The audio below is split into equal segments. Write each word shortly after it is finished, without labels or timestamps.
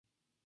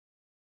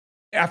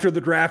After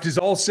the draft is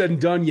all said and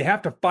done, you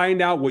have to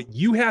find out what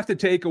you have to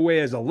take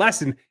away as a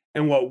lesson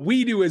and what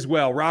we do as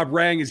well. Rob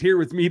Rang is here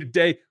with me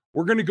today.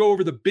 We're going to go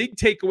over the big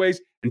takeaways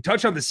and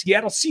touch on the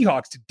Seattle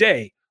Seahawks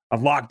today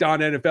on Locked On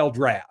NFL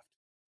Draft.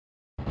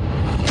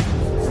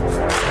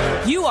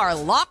 You are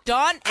Locked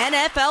On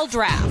NFL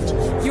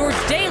Draft, your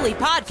daily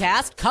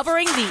podcast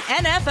covering the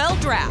NFL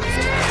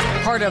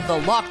Draft. Part of the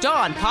Locked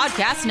On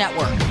Podcast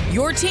Network,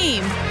 your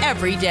team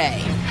every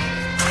day.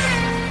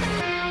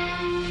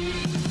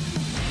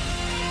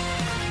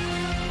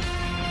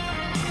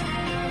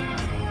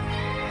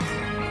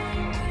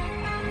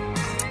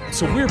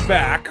 So we're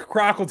back.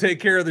 Croc will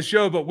take care of the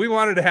show, but we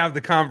wanted to have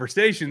the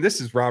conversation.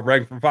 This is Rob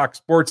Rang from Fox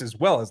Sports as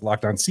well as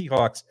Locked On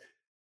Seahawks.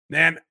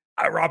 Man,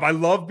 Rob, I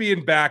love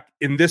being back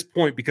in this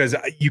point because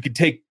you can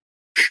take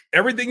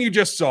everything you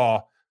just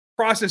saw,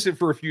 process it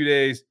for a few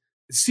days,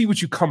 see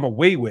what you come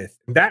away with.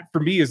 And that for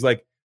me is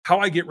like how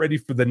I get ready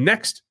for the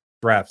next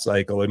draft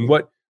cycle and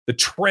what the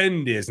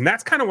trend is. And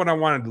that's kind of what I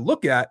wanted to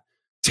look at.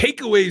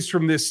 Takeaways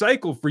from this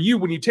cycle for you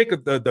when you take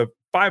the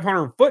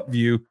 500-foot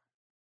view.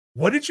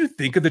 What did you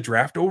think of the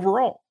draft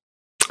overall?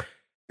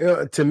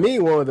 To me,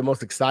 one of the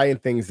most exciting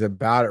things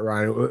about it,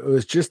 Ryan, it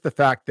was just the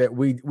fact that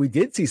we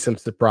did see some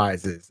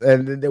surprises,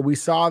 and that we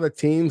saw the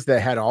teams that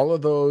had all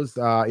of those,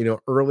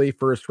 early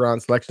first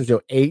round selections.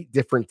 8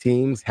 different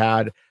teams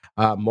had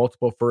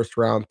multiple first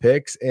round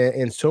picks,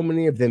 and so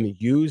many of them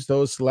used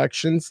those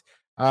selections.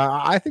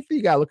 I think that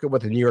you got to look at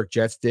what the New York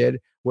Jets did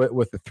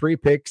with the 3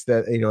 picks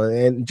that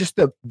and just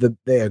the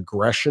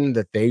aggression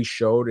that they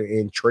showed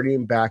in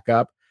trading back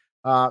up.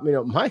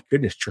 My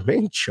goodness,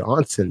 Jermaine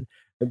Johnson,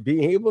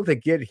 being able to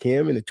get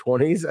him in the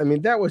 20s, I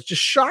mean, that was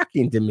just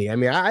shocking to me. I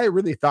mean, I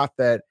really thought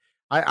that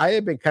I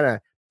had been kind of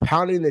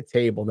pounding the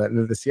table that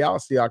the Seattle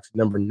Seahawks,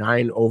 number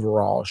 9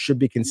 overall, should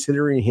be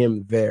considering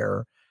him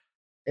there.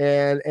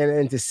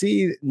 And to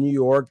see New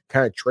York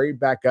kind of trade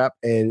back up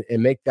and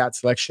make that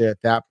selection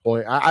at that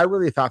point, I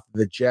really thought that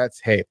the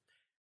Jets, hey,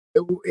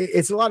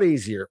 it's a lot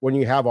easier when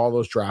you have all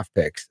those draft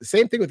picks. The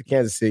same thing with the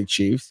Kansas City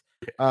Chiefs.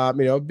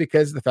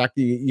 Because of the fact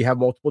that you have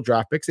multiple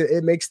draft picks,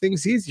 it makes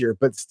things easier.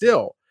 But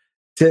still,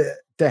 to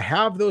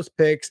have those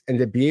picks and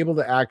to be able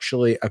to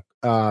actually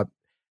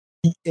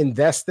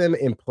invest them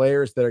in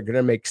players that are going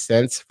to make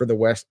sense for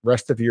the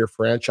rest of your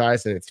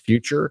franchise and its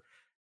future,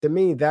 to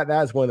me, that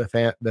is one of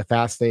the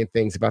fascinating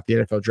things about the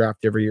NFL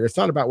draft every year. It's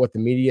not about what the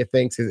media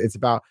thinks. It's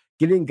about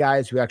getting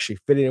guys who actually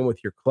fit in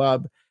with your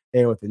club.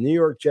 And with the New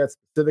York Jets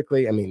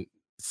specifically, I mean,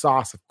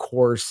 Sauce, of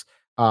course,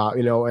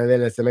 and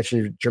then as I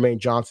mentioned, Jermaine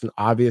Johnson,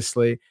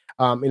 obviously,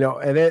 and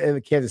then in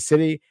the Kansas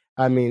City,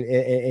 I mean,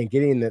 and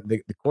getting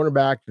the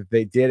cornerback that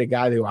they did, a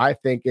guy who I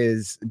think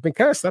is been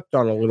kind of slept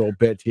on a little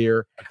bit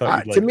here.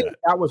 To me,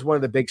 that was one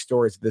of the big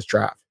stories of this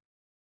draft.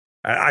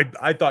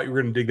 I thought you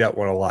were going to dig that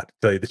one a lot, to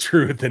tell you the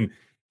truth.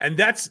 And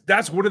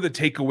that's one of the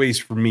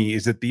takeaways for me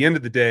is at the end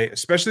of the day,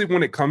 especially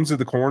when it comes to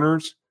the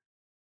corners,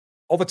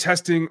 all the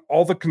testing,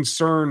 all the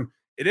concern,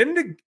 it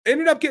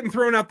ended up getting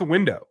thrown out the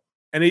window.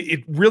 And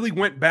it really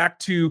went back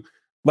to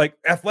like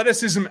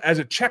athleticism as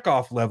a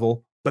checkoff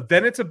level, but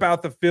then it's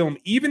about the film.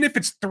 Even if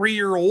it's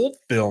 3-year-old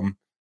film,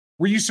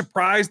 were you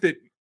surprised that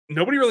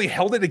nobody really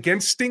held it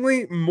against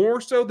Stingley?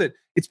 More so that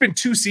it's been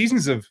 2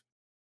 seasons of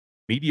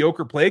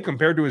mediocre play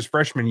compared to his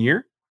freshman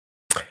year?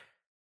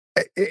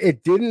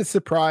 It didn't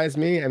surprise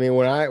me. I mean,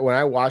 when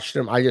I watched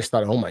him, I just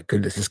thought, oh my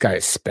goodness, this guy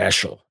is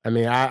special. I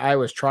mean, I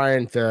was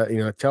trying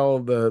to, tell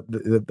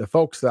the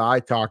folks that I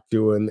talked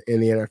to in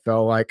the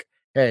NFL, like,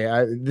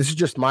 hey, this is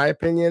just my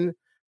opinion,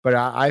 but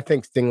I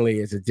think Stingley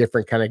is a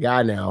different kind of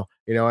guy now,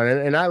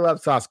 and I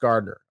love Sauce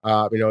Gardner.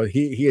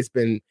 He has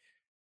been,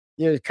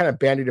 kind of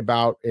bandied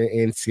about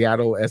in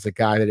Seattle as a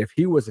guy that if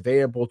he was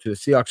available to the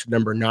Seahawks at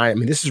number 9, I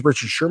mean, this is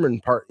Richard Sherman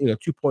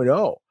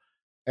 2.0.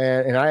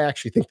 And I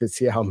actually think that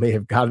Seattle may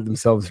have gotten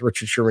themselves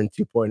Richard Sherman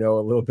 2.0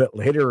 a little bit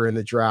later in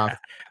the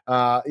draft,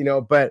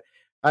 but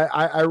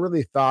I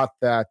really thought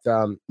that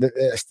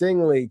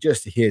Stingley,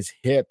 just his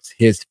hips,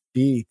 his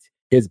feet,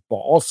 his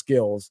ball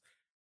skills,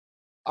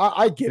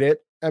 I get it.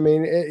 I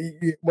mean,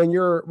 when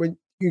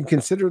you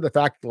consider the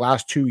fact the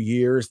last 2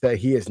 years that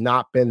he has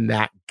not been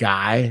that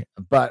guy,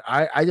 but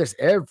I just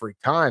every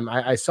time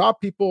I saw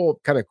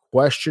people kind of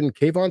question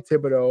Kayvon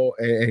Thibodeau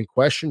and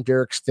question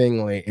Derek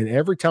Stingley, and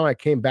every time I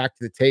came back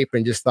to the tape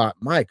and just thought,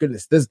 my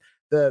goodness,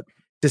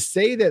 to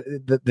say that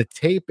the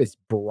tape is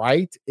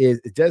bright is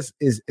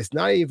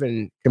not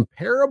even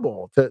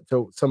comparable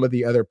to some of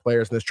the other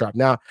players in this draft.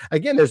 Now,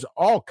 again, there's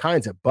all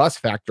kinds of buzz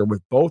factor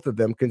with both of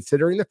them,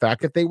 considering the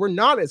fact that they were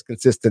not as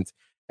consistent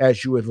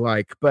as you would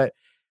like. But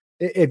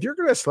if you're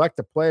going to select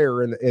a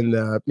player in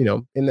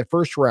the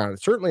first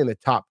round, certainly in the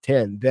top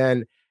 10,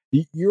 then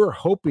you're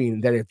hoping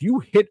that if you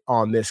hit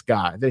on this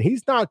guy, then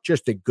he's not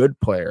just a good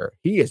player,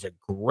 he is a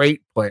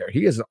great player.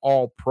 He is an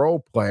all-pro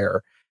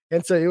player.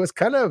 And so it was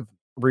kind of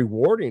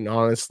rewarding,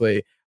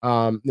 honestly,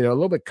 a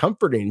little bit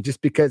comforting,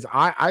 just because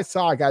I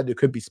saw a guy that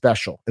could be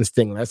special in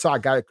Stingley. I saw a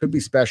guy that could be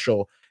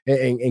special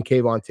in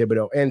Kayvon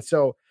Thibodeau. And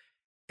so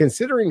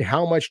considering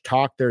how much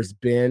talk there's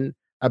been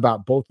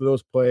about both of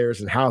those players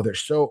and how they're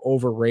so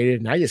overrated.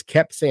 And I just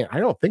kept saying, I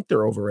don't think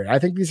they're overrated. I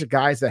think these are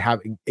guys that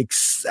have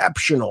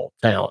exceptional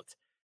talent.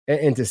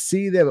 And to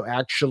see them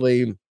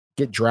actually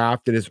get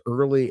drafted as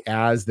early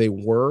as they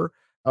were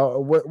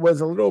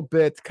was a little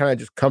bit kind of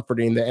just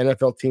comforting. The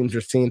NFL teams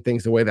are seeing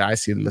things the way that I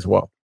see them as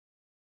well.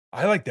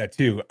 I like that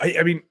too.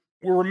 I mean,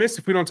 we're remiss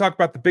if we don't talk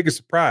about the biggest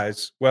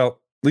surprise.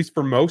 Well, at least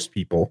for most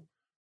people,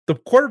 the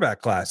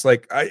quarterback class.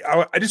 Like,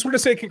 I just want to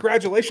say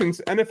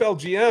congratulations, NFL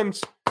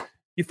GMs.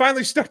 You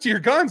finally stuck to your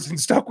guns and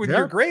stuck with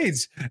your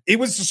grades. It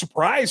was a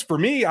surprise for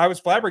me. I was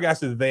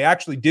flabbergasted that they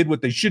actually did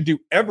what they should do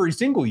every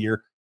single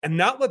year and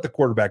not let the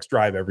quarterbacks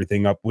drive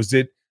everything up. Was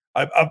it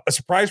a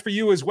surprise for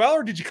you as well,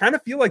 or did you kind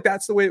of feel like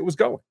that's the way it was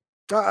going?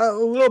 A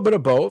little bit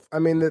of both. I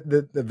mean,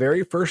 the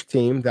very first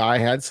team that I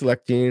had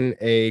selecting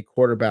a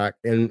quarterback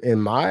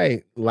in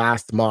my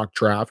last mock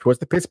draft was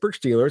the Pittsburgh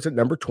Steelers at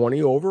number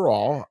 20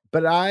 overall.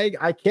 But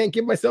I can't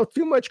give myself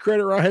too much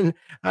credit, Ryan.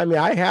 I mean,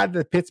 I had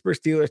the Pittsburgh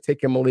Steelers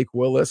taking Malik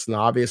Willis, and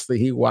obviously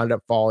he wound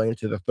up falling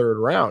into the third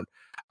round.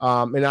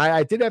 And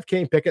I did have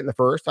Kenny Pickett in the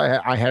first.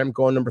 I had him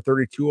going number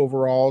 32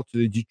 overall to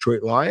the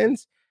Detroit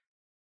Lions.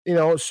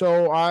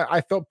 So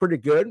I felt pretty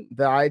good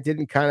that I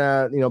didn't kind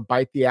of,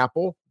 bite the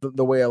apple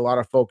the way a lot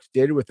of folks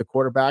did with the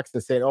quarterbacks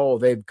and saying, oh,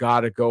 they've got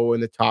to go in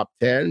the top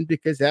 10,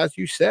 because as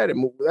you said,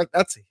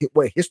 that's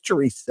what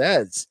history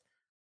says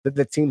that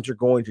the teams are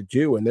going to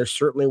do. And there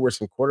certainly were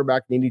some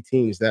quarterback needy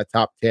teams in that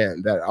top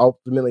 10 that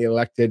ultimately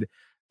elected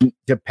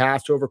to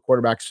pass over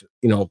quarterbacks,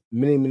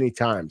 many, many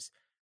times.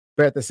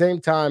 But at the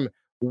same time,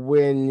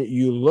 when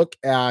you look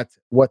at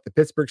what the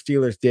Pittsburgh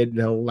Steelers did in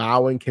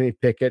allowing Kenny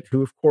Pickett,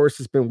 who of course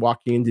has been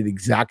walking into the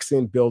exact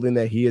same building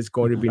that he is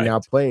going to be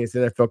now playing his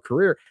NFL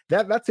career,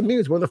 that to me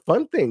is one of the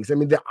fun things. I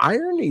mean, the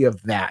irony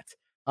of that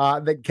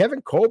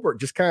Kevin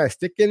Colbert just kind of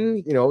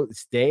staying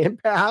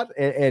pat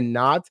and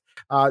not,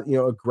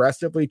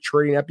 aggressively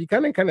trading up. You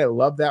kind of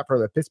love that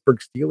from the Pittsburgh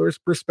Steelers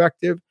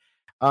perspective.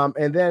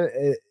 And then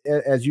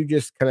as you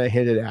just kind of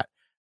hinted at,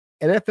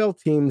 NFL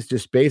teams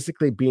just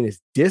basically being as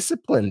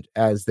disciplined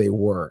as they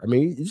were. I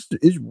mean,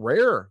 it's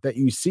rare that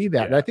you see that.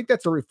 Yeah. And I think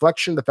that's a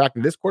reflection of the fact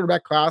that this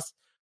quarterback class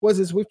was,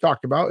 as we've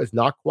talked about, is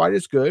not quite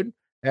as good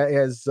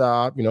as,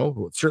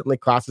 certainly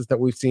classes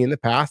that we've seen in the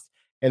past.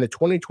 And the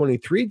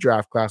 2023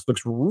 draft class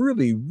looks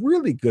really,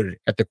 really good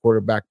at the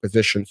quarterback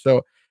position.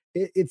 So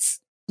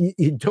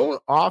you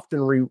don't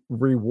often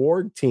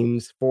reward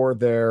teams for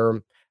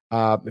their,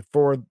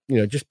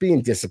 just being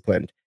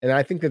disciplined. And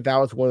I think that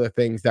was one of the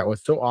things that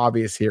was so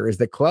obvious here is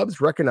that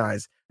clubs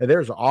recognize that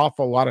there's an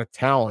awful lot of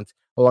talent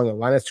along the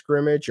line of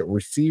scrimmage, at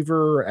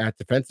receiver, at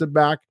defensive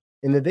back,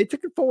 and that they took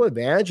full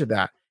advantage of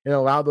that and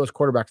allowed those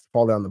quarterbacks to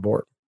fall down the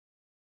board.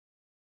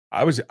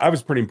 I was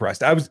pretty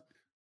impressed. I was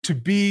to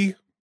be,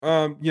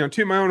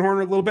 to my own horn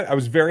a little bit. I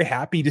was very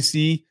happy to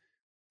see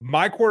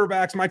my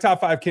quarterbacks. My top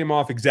 5 came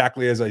off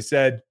exactly as I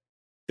said.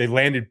 They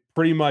landed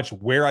pretty much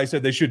where I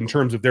said they should in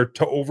terms of their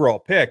overall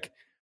pick.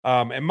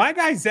 And my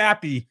guy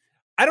Zappe,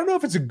 I don't know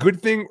if it's a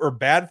good thing or a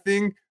bad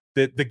thing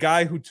that the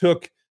guy who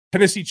took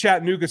Tennessee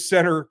Chattanooga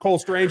center Cole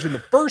Strange in the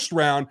first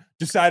round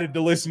decided to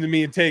listen to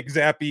me and take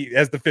Zappe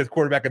as the 5th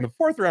quarterback in the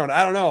 4th round.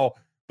 I don't know,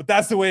 but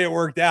that's the way it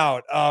worked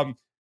out.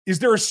 Is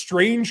there a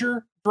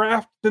stranger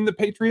draft than the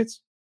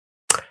Patriots?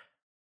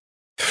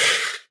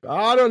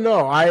 I don't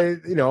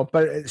know.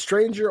 But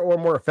stranger or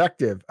more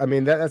effective. I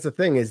mean, that's the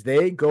thing is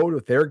they go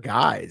with their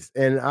guys.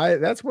 And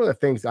that's one of the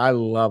things I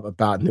love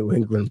about New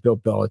England, Bill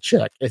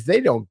Belichick, is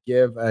they don't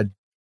give a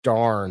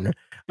darn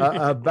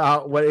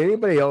about what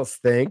anybody else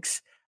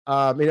thinks.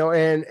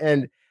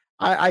 And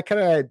I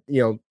kind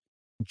of,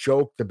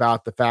 joked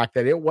about the fact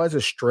that it was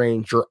a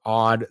strange or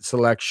odd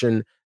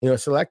selection,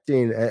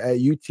 selecting a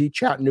UT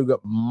Chattanooga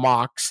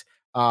Mocs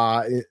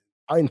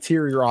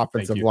interior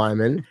offensive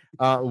lineman.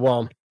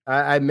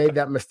 I made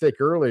that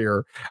mistake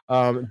earlier.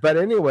 But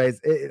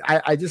anyways,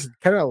 I just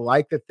kind of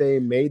like that they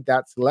made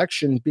that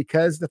selection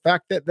because the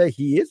fact that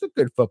he is a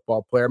good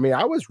football player. I mean,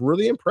 I was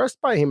really impressed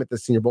by him at the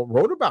Senior Bowl,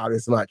 wrote about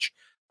as much,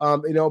 but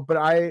I'm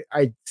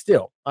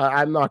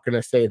not going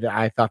to say that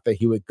I thought that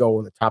he would go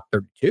in the top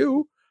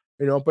 32,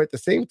 but at the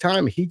same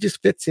time, he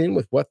just fits in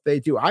with what they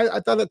do.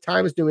 I thought at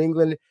times New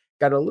England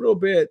got a little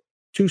bit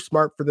too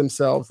smart for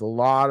themselves. A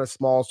lot of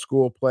small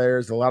school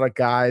players, a lot of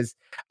guys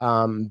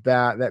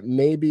that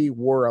maybe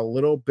were a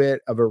little bit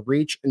of a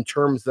reach in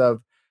terms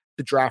of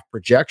the draft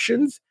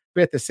projections.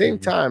 But at the same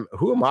time,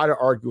 who am I to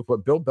argue with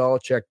what Bill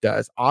Belichick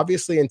does?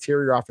 Obviously,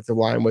 interior offensive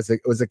line was a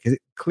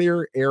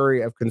clear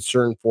area of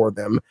concern for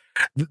them.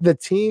 The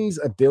team's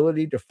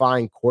ability to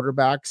find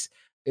quarterbacks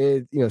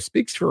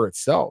speaks for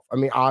itself. I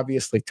mean,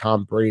 obviously,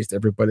 Tom Brady is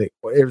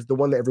the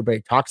one that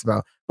everybody talks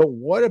about. But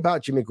what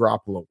about Jimmy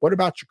Garoppolo? What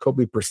about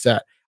Jacoby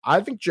Brissett? I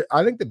think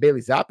that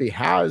Bailey Zappe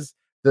has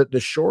the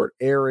short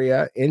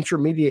area,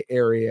 intermediate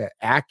area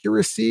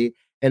accuracy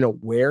and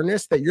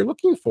awareness that you're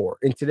looking for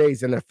in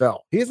today's NFL.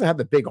 He doesn't have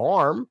the big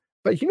arm,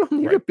 but you don't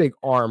need a big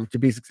arm to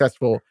be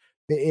successful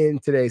in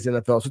today's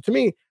NFL. So to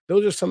me,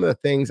 those are some of the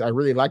things I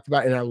really liked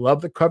about it. And I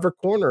love the cover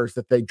corners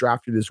that they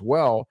drafted as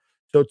well.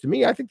 So to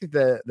me, I think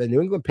that the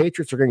New England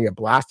Patriots are going to get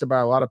blasted by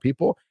a lot of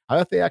people. I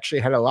thought they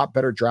actually had a lot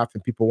better draft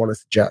than people want to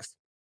suggest.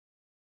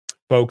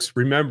 Folks,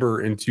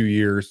 remember in 2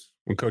 years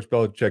when Coach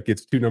Belichick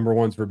gets 2 number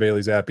ones for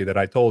Bailey Zappi that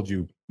I told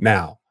you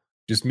now,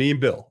 just me and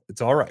Bill.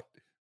 It's all right.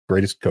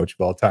 Greatest coach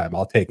of all time.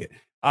 I'll take it.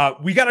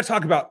 We got to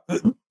talk about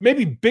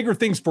maybe bigger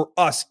things for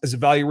us as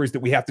evaluators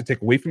that we have to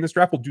take away from this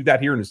draft. We'll do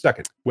that here in a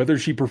second. Whether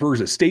she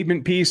prefers a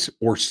statement piece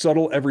or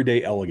subtle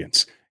everyday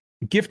elegance.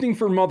 Gifting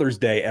for Mother's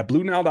Day at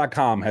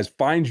BlueNile.com has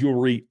fine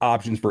jewelry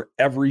options for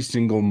every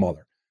single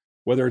mother.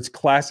 Whether it's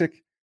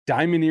classic,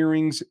 diamond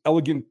earrings,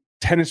 elegant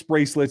tennis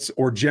bracelets,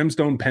 or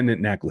gemstone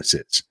pendant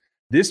necklaces.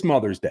 This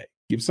Mother's Day,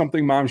 give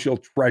something mom she'll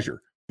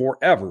treasure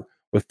forever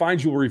with fine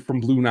jewelry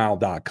from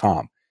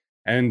BlueNile.com.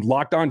 And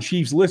Locked On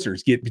Chiefs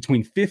listeners get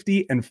between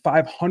 $50 and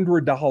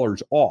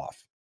 $500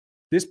 off.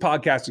 This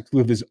podcast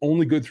exclusive is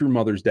only good through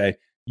Mother's Day.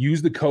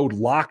 Use the code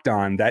Locked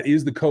On. That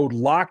is the code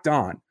Locked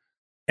On.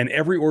 And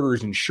every order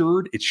is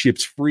insured. It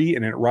ships free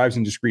and it arrives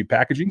in discreet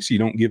packaging so you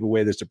don't give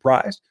away the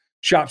surprise.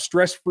 Shop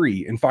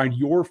stress-free and find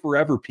your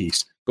forever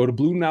piece. Go to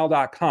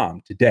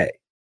BlueNile.com today.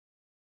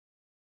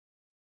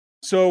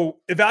 So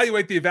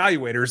evaluate the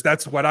evaluators.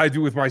 That's what I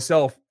do with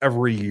myself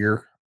every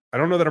year. I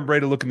don't know that I'm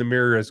ready to look in the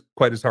mirror as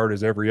quite as hard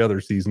as every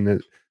other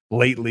season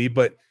lately,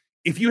 but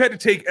if you had to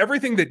take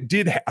everything that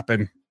did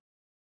happen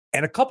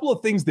and a couple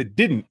of things that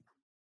didn't,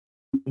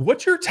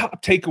 what's your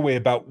top takeaway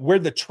about where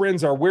the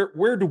trends are?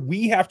 Where do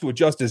we have to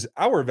adjust as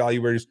our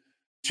evaluators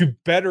to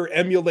better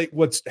emulate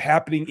what's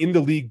happening in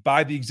the league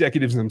by the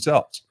executives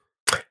themselves?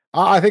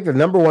 I think the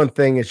number one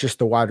thing is just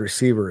the wide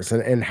receivers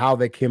and how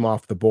they came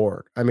off the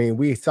board. I mean,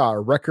 we saw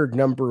a record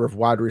number of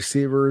wide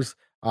receivers,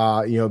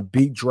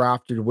 be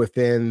drafted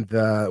within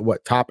the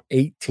top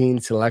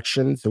 18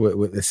 selections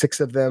with the 6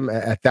 of them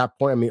at that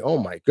point. I mean, oh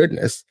my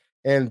goodness.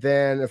 And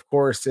then, of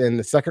course, in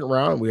the second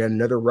round, we had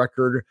another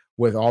record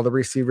with all the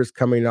receivers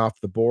coming off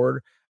the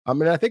board.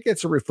 And I think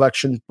it's a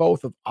reflection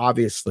both of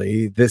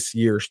obviously this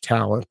year's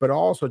talent, but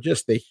also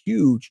just the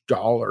huge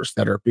dollars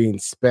that are being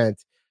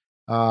spent,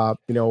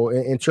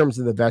 in terms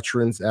of the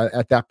veterans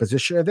at that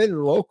position. And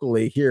then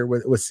locally here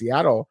with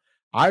Seattle,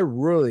 I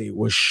really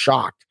was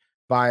shocked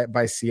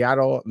by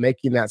Seattle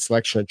making that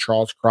selection of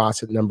Charles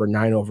Cross at number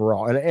 9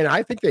 overall. And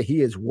I think that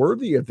he is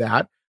worthy of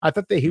that. I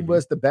thought that he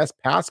was the best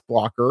pass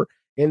blocker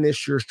in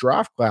this year's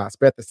draft class.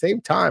 But at the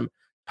same time,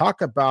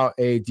 talk about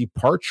a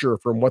departure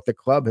from what the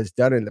club has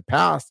done in the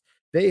past.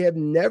 They have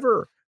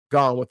never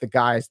gone with the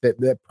guys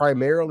that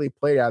primarily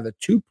played out of the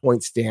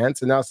 2-point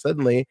stance. And now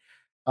suddenly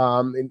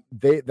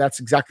that's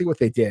exactly what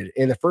they did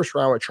in the first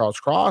round with Charles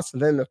Cross.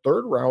 And then the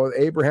third round with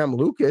Abraham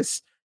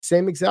Lucas,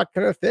 same exact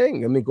kind of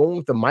thing. I mean, going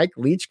with the Mike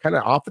Leach kind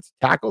of offensive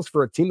tackles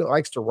for a team that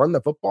likes to run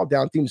the football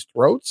down teams'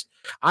 throats.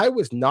 I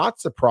was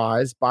not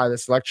surprised by the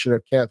selection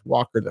of Kenneth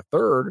Walker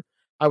III.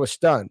 I was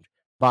stunned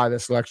by the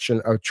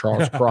selection of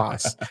Charles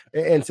Cross.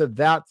 And so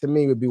that to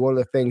me would be one of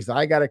the things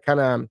I got to kind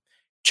of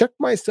check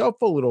myself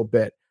a little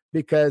bit,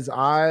 because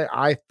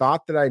I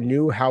thought that I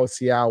knew how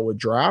Seattle would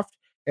draft.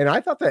 And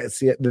I thought that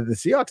the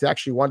Seahawks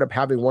actually wound up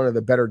having one of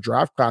the better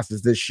draft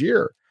classes this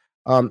year.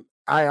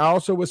 I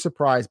also was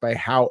surprised by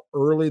how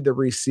early the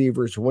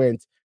receivers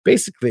went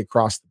basically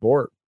across the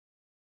board.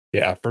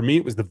 Yeah, for me,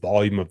 it was the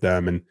volume of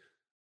them. And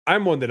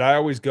I'm one that I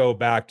always go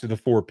back to the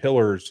 4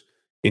 pillars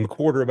in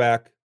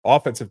quarterback,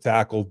 offensive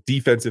tackle,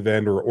 defensive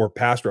end, or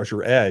pass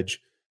rusher edge,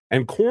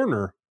 and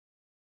corner.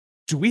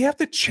 Do we have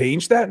to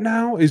change that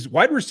now? Is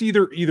wide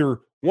receiver either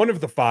one of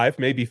the 5,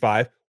 maybe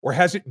 5, or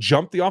has it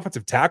jumped the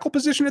offensive tackle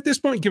position at this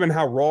point, given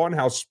how raw and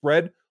how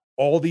spread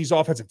all these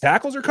offensive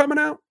tackles are coming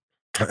out?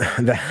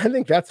 I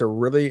think that's a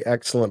really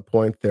excellent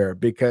point there,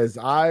 because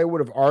I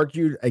would have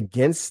argued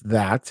against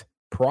that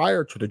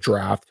prior to the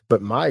draft.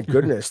 But my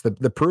goodness,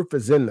 the proof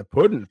is in the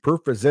pudding. The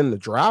proof is in the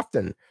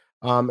drafting.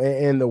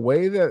 And the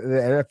way that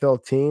the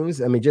NFL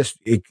teams, I mean, just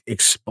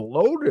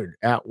exploded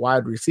at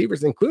wide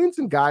receivers, including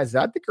some guys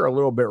that I think are a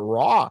little bit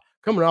raw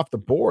coming off the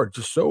board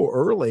just so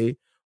early.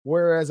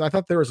 Whereas I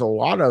thought there was a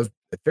lot of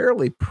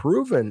fairly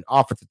proven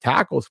offensive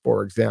tackles,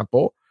 for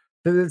example,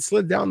 that had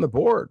slid down the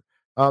board.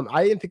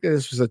 I didn't think that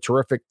this was a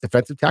terrific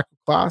defensive tackle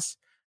class,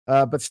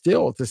 but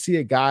still to see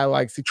a guy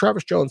like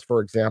Travis Jones, for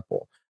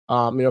example,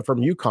 from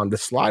UConn to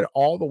slide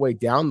all the way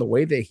down the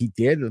way that he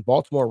did, and the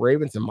Baltimore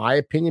Ravens, in my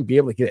opinion, be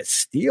able to get a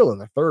steal in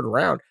the 3rd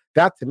round.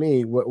 That to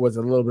me was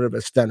a little bit of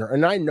a stunner.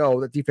 And I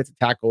know that defensive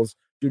tackles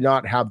do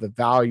not have the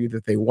value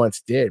that they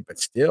once did, but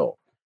still,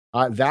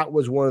 that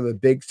was one of the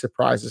big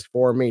surprises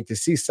for me to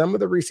see some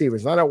of the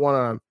receivers. And I don't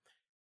want to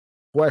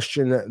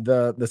question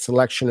the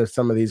selection of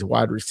some of these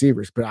wide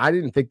receivers, but I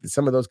didn't think that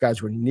some of those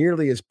guys were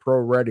nearly as pro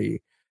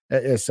ready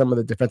as some of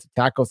the defensive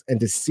tackles. And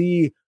to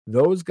see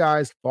those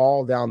guys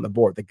fall down the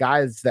board, the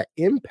guys that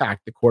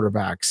impact the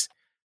quarterbacks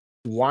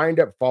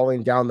wind up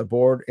falling down the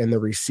board, and the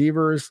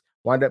receivers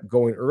wind up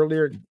going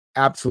earlier,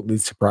 absolutely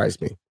surprised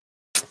me.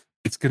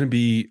 It's going to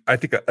be, I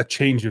think, a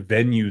change of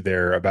venue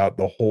there about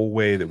the whole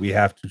way that we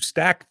have to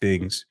stack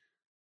things.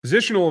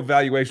 Positional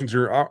evaluations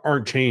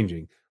aren't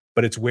changing.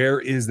 but it's where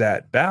is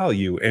that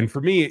value? And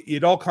for me,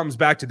 it all comes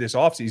back to this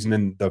offseason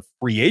and the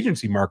free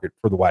agency market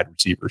for the wide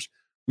receivers.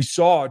 We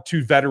saw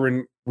 2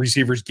 veteran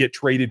receivers get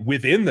traded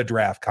within the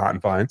draft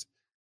confines,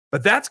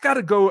 but that's got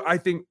to go, I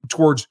think,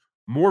 towards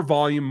more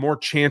volume, more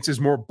chances,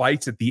 more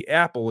bites at the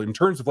apple in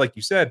terms of, like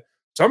you said,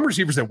 some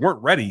receivers that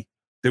weren't ready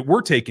that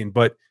were taken,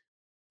 but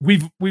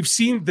we've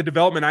seen the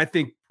development, I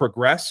think,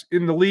 progress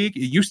in the league.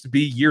 It used to be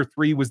year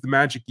 3 was the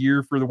magic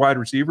year for the wide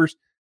receivers.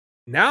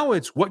 Now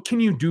it's what can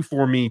you do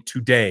for me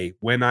today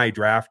when I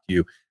draft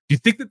you? Do you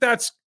think that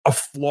that's a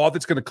flaw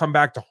that's going to come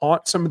back to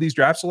haunt some of these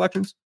draft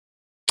selections?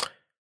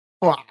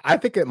 Well, I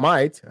think it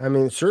might. I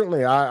mean,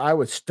 certainly I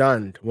was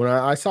stunned when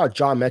I saw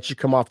John Mechie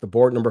come off the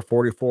board, number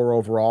 44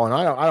 overall. And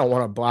I don't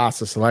want to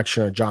blast the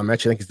selection of John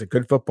Mechie. I think he's a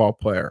good football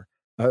player,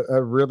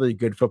 a really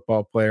good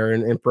football player,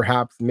 and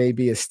perhaps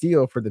maybe a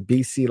steal for the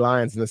BC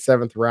Lions in the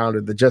 7th round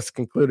of the just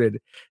concluded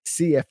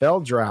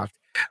CFL draft.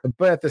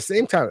 But at the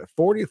same time,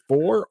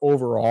 44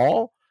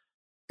 overall,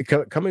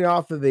 coming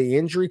off of the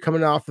injury,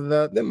 coming off of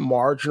the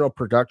marginal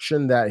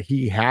production that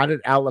he had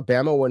at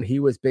Alabama when he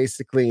was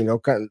basically,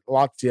 kind of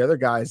lots of the other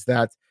guys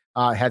that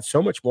had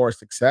so much more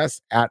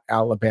success at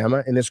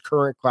Alabama in this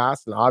current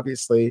class, and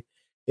obviously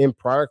in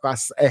prior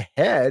classes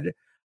ahead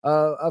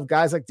of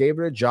guys like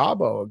David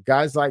Ojabo,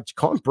 guys like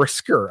Colin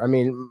Brisker. I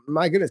mean,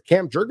 my goodness,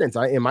 Cam Jurgens.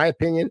 In my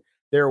opinion,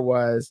 there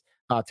was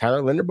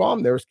Tyler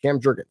Linderbaum, there was Cam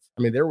Jurgens.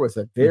 I mean, there was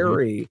a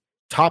very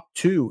top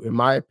 2, in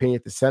my opinion,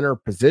 at the center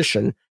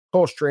position.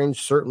 Cole Strange,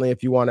 certainly,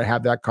 if you want to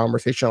have that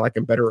conversation, I like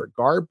him better at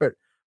guard, but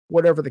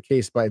whatever the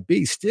case might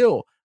be,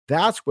 still,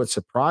 that's what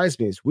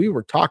surprised me is we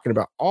were talking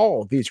about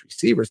all of these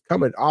receivers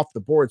coming off the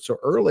board so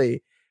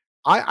early.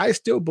 I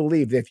still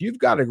believe that if you've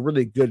got a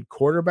really good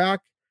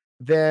quarterback,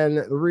 then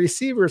the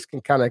receivers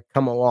can kind of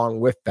come along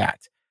with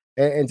that.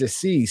 And to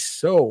see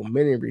so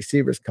many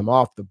receivers come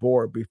off the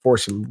board before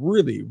some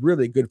really,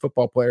 really good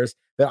football players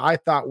that I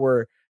thought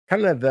were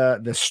kind of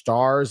the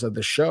stars of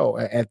the show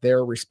at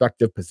their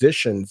respective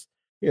positions.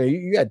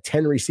 You had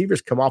 10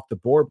 receivers come off the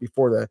board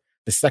before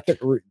the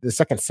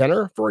second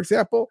center, for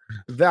example.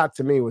 That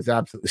to me was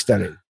absolutely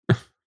stunning.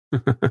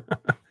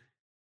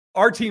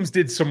 Our teams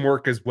did some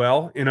work as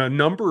well in a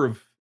number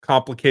of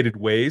complicated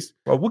ways.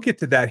 Well, we'll get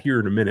to that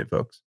here in a minute,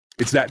 folks.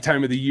 It's that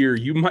time of the year.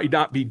 You might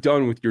not be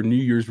done with your New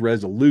Year's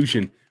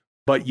resolution,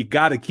 but you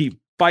got to keep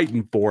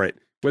fighting for it.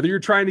 Whether you're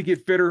trying to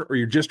get fitter or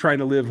you're just trying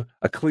to live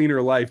a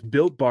cleaner life,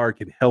 Built Bar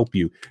can help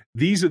you.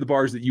 These are the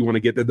bars that you want to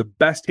get. They're the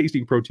best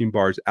tasting protein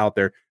bars out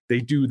there. They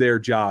do their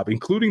job,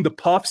 including the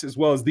puffs as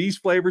well as these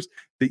flavors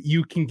that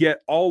you can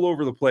get all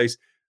over the place.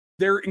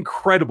 They're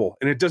incredible.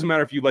 And it doesn't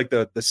matter if you like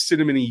the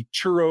cinnamony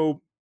churro,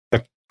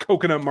 the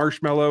coconut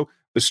marshmallow,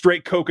 the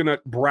straight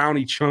coconut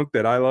brownie chunk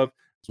that I love,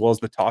 as well as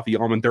the toffee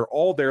almond. They're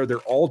all there. They're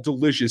all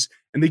delicious.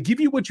 And they give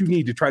you what you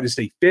need to try to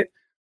stay fit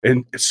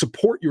and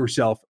support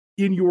yourself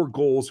in your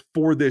goals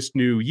for this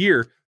new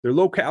year. They're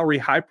low calorie,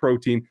 high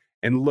protein,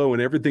 and low in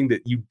everything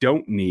that you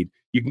don't need.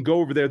 You can go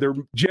over there. They're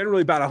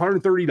generally about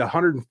 130 to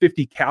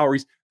 150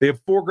 calories. They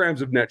have 4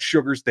 grams of net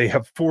sugars. They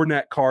have 4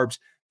 net carbs.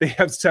 They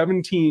have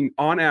 17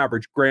 on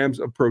average grams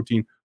of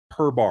protein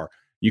per bar.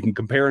 You can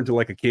compare it to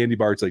like a candy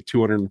bar. It's like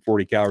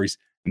 240 calories.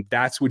 And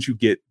that's what you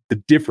get the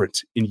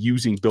difference in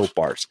using Built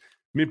Bars.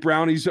 Mint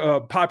Brownies,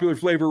 popular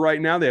flavor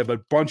right now. They have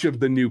a bunch of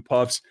the new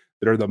puffs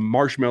that are the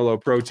marshmallow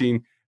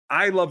protein.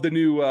 I love the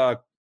new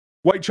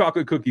white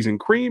chocolate cookies and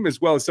cream,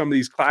 as well as some of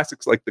these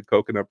classics like the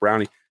coconut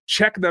brownie.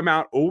 Check them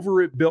out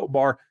over at Built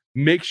Bar.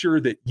 Make sure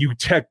that you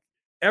check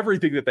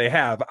everything that they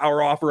have.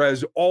 Our offer,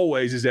 as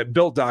always, is at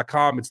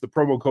built.com. It's the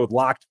promo code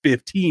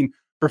LOCKED15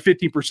 for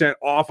 15%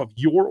 off of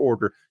your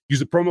order. Use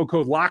the promo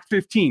code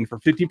LOCKED15 for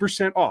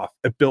 15% off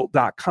at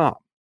built.com.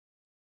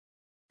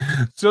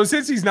 So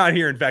since he's not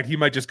here, in fact, he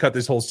might just cut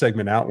this whole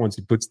segment out once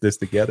he puts this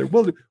together.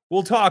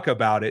 We'll talk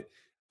about it.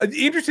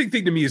 The interesting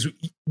thing to me is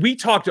we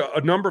talked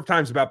a number of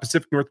times about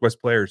Pacific Northwest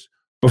players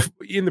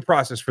in the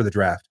process for the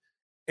draft.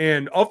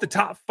 And of the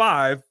top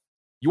 5,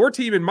 your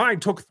team and mine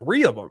took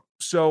 3 of them.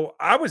 So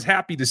I was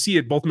happy to see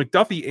it. Both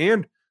McDuffie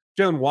and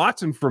Jalen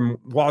Watson from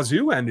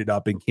Wazoo ended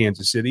up in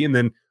Kansas City. And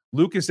then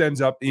Lucas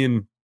ends up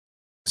in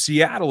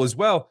Seattle as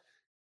well.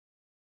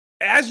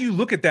 As you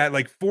look at that,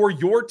 like for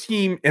your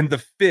team and the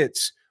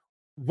fits,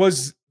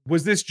 was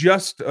this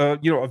just a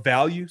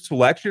value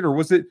selection, or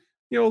was it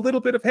a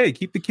little bit of, hey,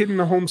 keep the kid in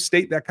the home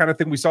state, that kind of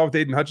thing we saw with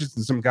Aiden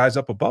Hutchinson, some guys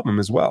up above him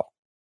as well?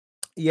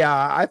 Yeah,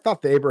 I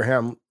thought the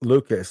Abraham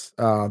Lucas,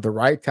 the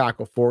right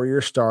tackle,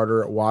 4-year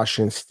starter at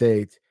Washington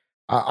State,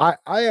 I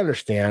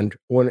understand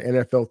when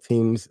NFL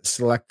teams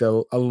select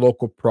a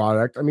local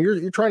product. I mean,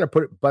 you're trying to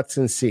put butts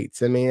in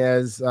seats. I mean,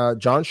 as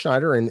John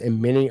Schneider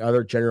and many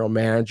other general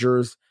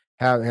managers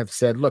have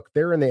said, look,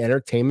 they're in the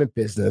entertainment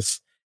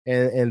business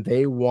and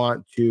they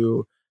want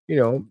to,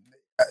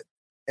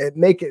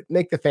 make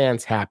the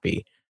fans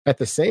happy. At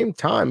the same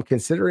time,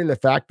 considering the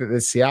fact that the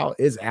Seattle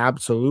is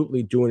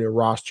absolutely doing a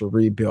roster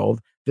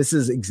rebuild, this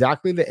is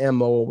exactly the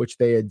MO which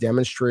they had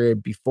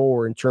demonstrated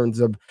before in terms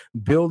of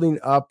building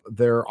up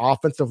their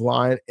offensive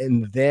line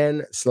and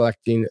then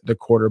selecting the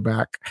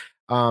quarterback.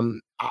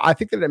 I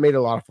think that it made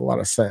a lot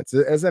of sense.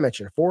 As I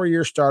mentioned, a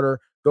 4-year starter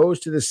goes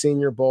to the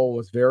Senior Bowl,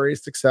 was very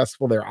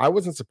successful there. I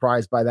wasn't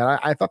surprised by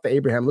that. I thought that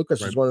Abraham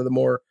Lucas was one of the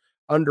more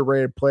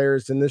underrated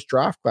players in this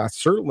draft class,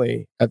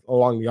 certainly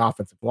along the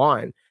offensive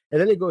line.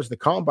 And then he goes to the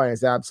combine,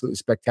 is absolutely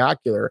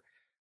spectacular.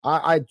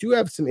 I do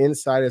have some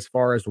insight as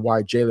far as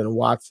why Jalen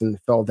Watson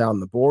fell down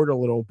the board a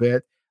little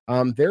bit.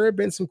 There have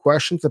been some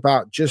questions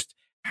about just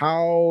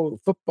how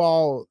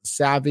football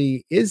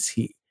savvy is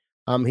he.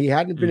 He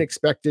hadn't been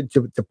expected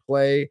to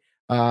play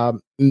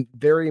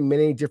very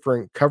many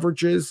different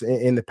coverages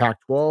in the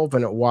Pac-12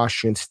 and at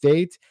Washington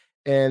State.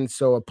 And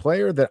so a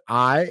player that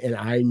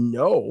I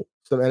know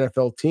some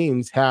NFL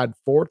teams had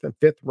 4th and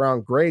 5th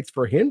round grades,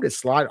 for him to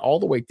slide all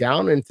the way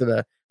down into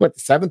the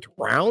 7th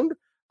round,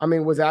 I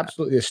mean, was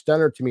absolutely a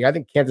stunner to me. I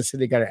think Kansas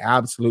City got an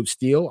absolute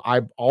steal.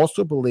 I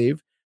also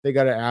believe they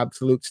got an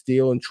absolute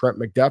steal in Trent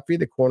McDuffie,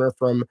 the corner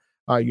from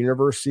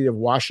University of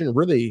Washington,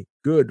 really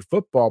good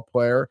football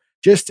player.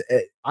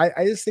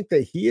 I just think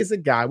that he is a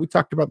guy. We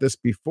talked about this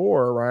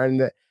before, Ryan,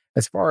 that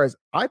as far as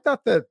I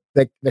thought that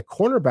the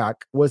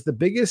cornerback was the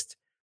biggest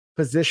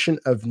position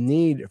of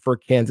need for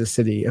Kansas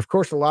City. Of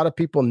course, a lot of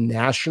people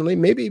nationally,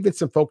 maybe even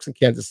some folks in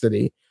Kansas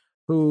City,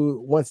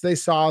 who once they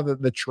saw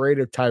the trade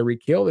of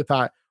Tyreek Hill, they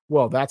thought,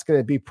 well, that's going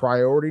to be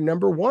priority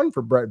number 1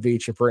 for Brett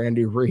Veach and for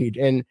Andy Reid.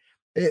 And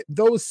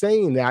those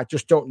saying that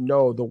just don't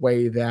know the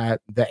way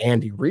that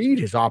Andy Reid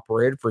has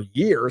operated for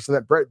years, and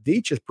that Brett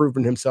Veach has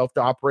proven himself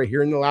to operate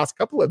here in the last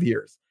couple of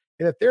years.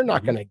 And that they're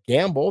not going to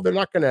gamble, they're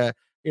not going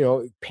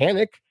to,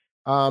 panic.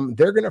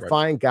 They're going to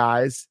find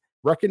guys,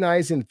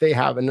 recognizing that they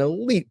have an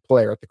elite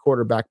player at the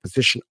quarterback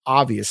position,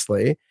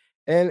 obviously.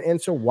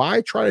 And so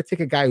why try to take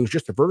a guy who's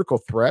just a vertical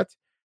threat?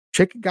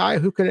 Take a guy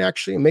who can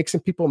actually make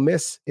some people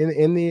miss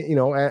in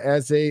the,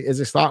 as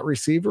a slot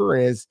receiver,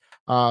 and as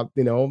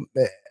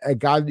a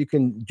guy that you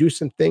can do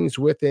some things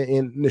with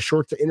in the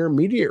short to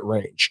intermediate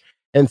range.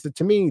 And so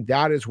to me,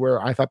 that is where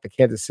I thought the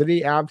Kansas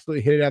City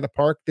absolutely hit it out of the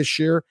park this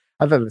year.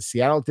 I thought that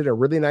Seattle did a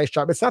really nice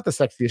job. It's not the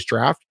sexiest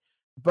draft,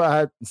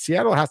 but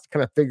Seattle has to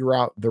kind of figure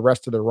out the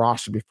rest of the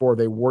roster before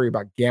they worry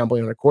about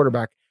gambling on a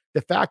quarterback.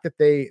 The fact that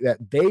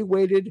they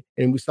waited,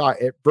 and we saw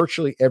it,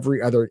 virtually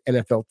every other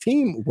NFL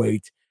team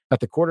wait at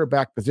the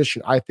quarterback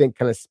position, I think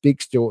kind of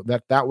speaks to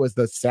that was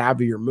the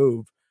savvier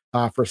move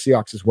for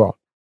Seahawks as well.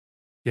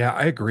 Yeah,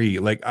 I agree.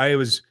 Like I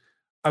was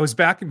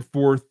back and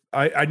forth.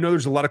 I know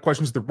there's a lot of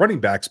questions at the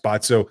running back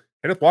spot. So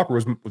Kenneth Walker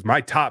was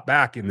my top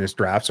back in this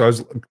draft. So I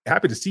was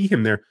happy to see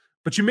him there.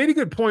 But you made a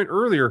good point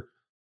earlier.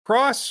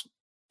 Cross,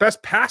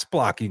 best pass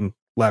blocking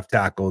left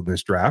tackle in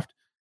this draft.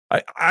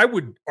 I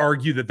would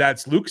argue that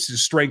that's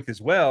Lucas's strength as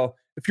well.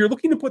 If you're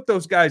looking to put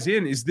those guys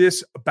in, is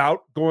this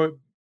about going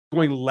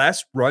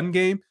less run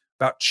game,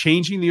 about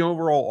changing the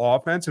overall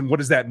offense? And what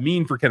does that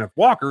mean for Kenneth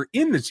Walker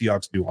in the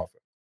Seahawks' new offense?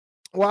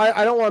 Well,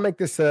 I don't want to make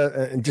this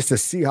just a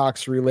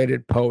Seahawks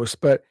related post,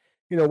 but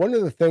one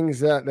of the things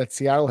that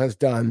Seattle has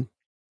done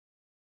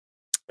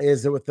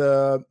is that with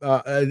the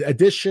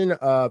addition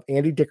of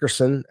Andy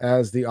Dickerson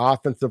as the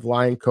offensive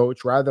line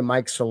coach, rather than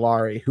Mike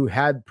Solari, who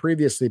had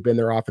previously been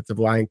their offensive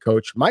line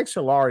coach. Mike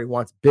Solari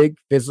wants big,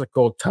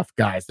 physical, tough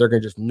guys. They're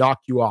going to just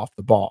knock you off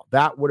the ball.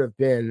 That would have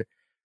been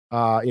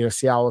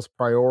Seattle's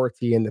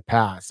priority in the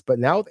past. But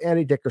now with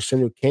Andy Dickerson,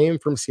 who came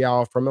from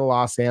Seattle, from the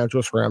Los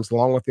Angeles Rams,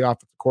 along with the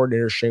offensive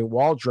coordinator, Shane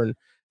Waldron,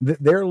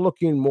 they're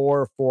looking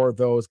more for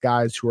those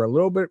guys who are a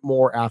little bit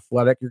more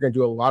athletic. You're going to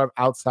do a lot of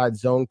outside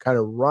zone kind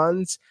of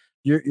runs.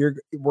 You're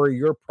where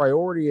your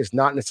priority is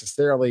not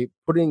necessarily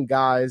putting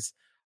guys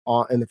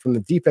on from the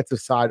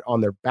defensive side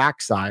on their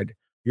backside.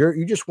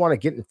 You just want to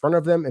get in front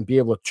of them and be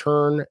able to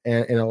turn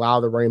and allow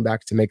the running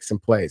backs to make some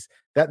plays.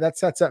 That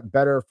sets up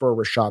better for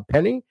Rashad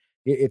Penny.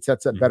 It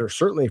sets up better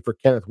certainly for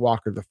Kenneth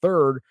Walker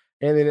III,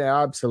 and then it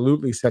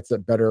absolutely sets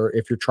up better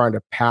if you're trying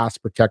to pass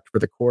protect for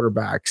the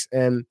quarterbacks.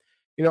 And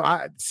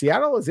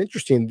Seattle is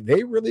interesting.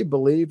 They really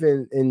believe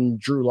in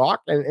Drew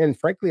Lock, and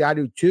frankly, I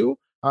do too.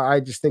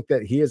 I just think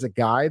that he is a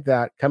guy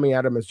that, coming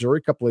out of Missouri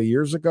a couple of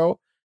years ago,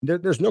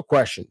 there's no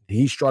question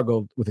he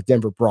struggled with the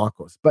Denver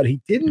Broncos, but he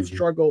didn't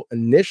struggle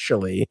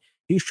initially.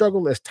 He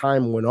struggled as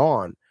time went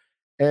on.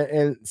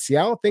 And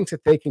Seattle thinks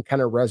that they can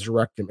kind of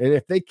resurrect him. And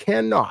if they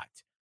cannot,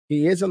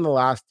 he is on the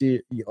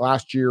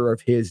last year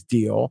of his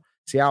deal.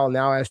 Seattle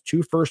now has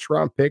 2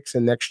 first-round picks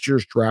in next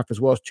year's draft, as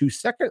well as 2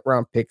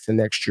 second-round picks in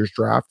next year's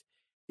draft.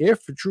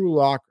 If Drew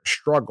Lock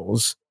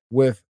struggles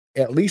with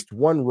at least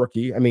one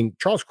rookie, I mean,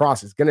 Charles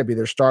Cross is going to be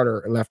their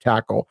starter at left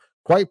tackle.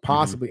 Quite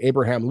possibly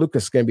Abraham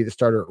Lucas is going to be the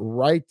starter at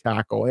right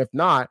tackle. If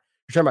not,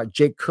 you're talking about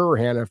Jake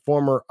Curhan, a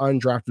former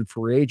undrafted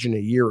free agent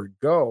a year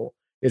ago,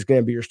 is going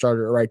to be your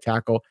starter at right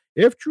tackle.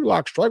 If Drew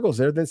Lock struggles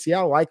there, then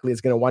Seattle likely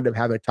is going to wind up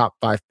having a top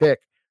 5 pick.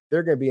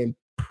 They're going to be in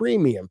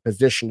premium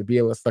position to be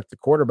able to select a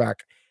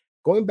quarterback.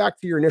 Going back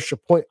to your initial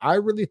point, I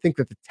really think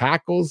that the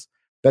tackles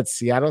that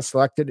Seattle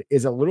selected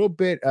is a little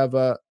bit of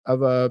a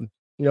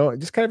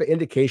just kind of an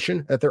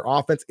indication that their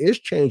offense is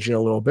changing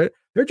a little bit.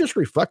 They're just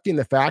reflecting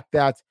the fact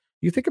that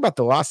you think about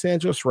the Los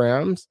Angeles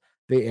Rams,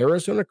 the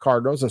Arizona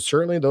Cardinals and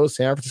certainly those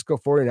San Francisco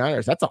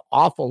 49ers, that's an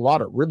awful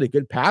lot of really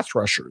good pass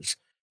rushers.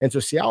 And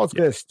so Seattle's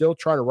going to still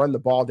try to run the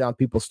ball down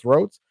people's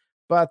throats,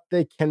 but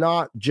they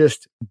cannot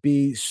just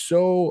be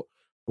so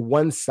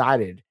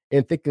one-sided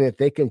in thinking that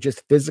they can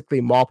just physically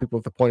maul people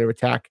at the point of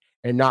attack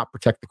and not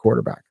protect the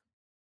quarterback.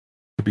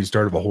 Could be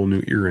start of a whole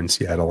new era in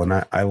Seattle, and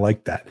I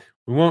like that.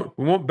 We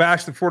won't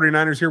bash the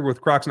 49ers here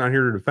with Croc's not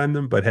here to defend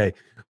them, but hey,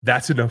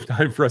 that's enough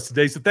time for us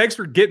today. So thanks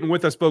for getting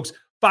with us, folks.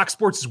 Fox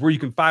Sports is where you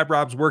can find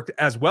Rob's work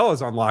as well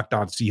as on Locked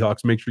On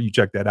Seahawks. Make sure you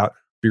check that out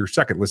for your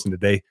second listen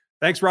today.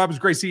 Thanks, Rob. It's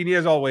great seeing you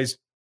as always.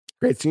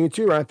 Great seeing you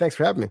too, Ryan. Thanks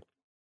for having me.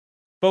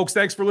 Folks,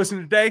 thanks for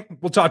listening today.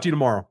 We'll talk to you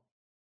tomorrow.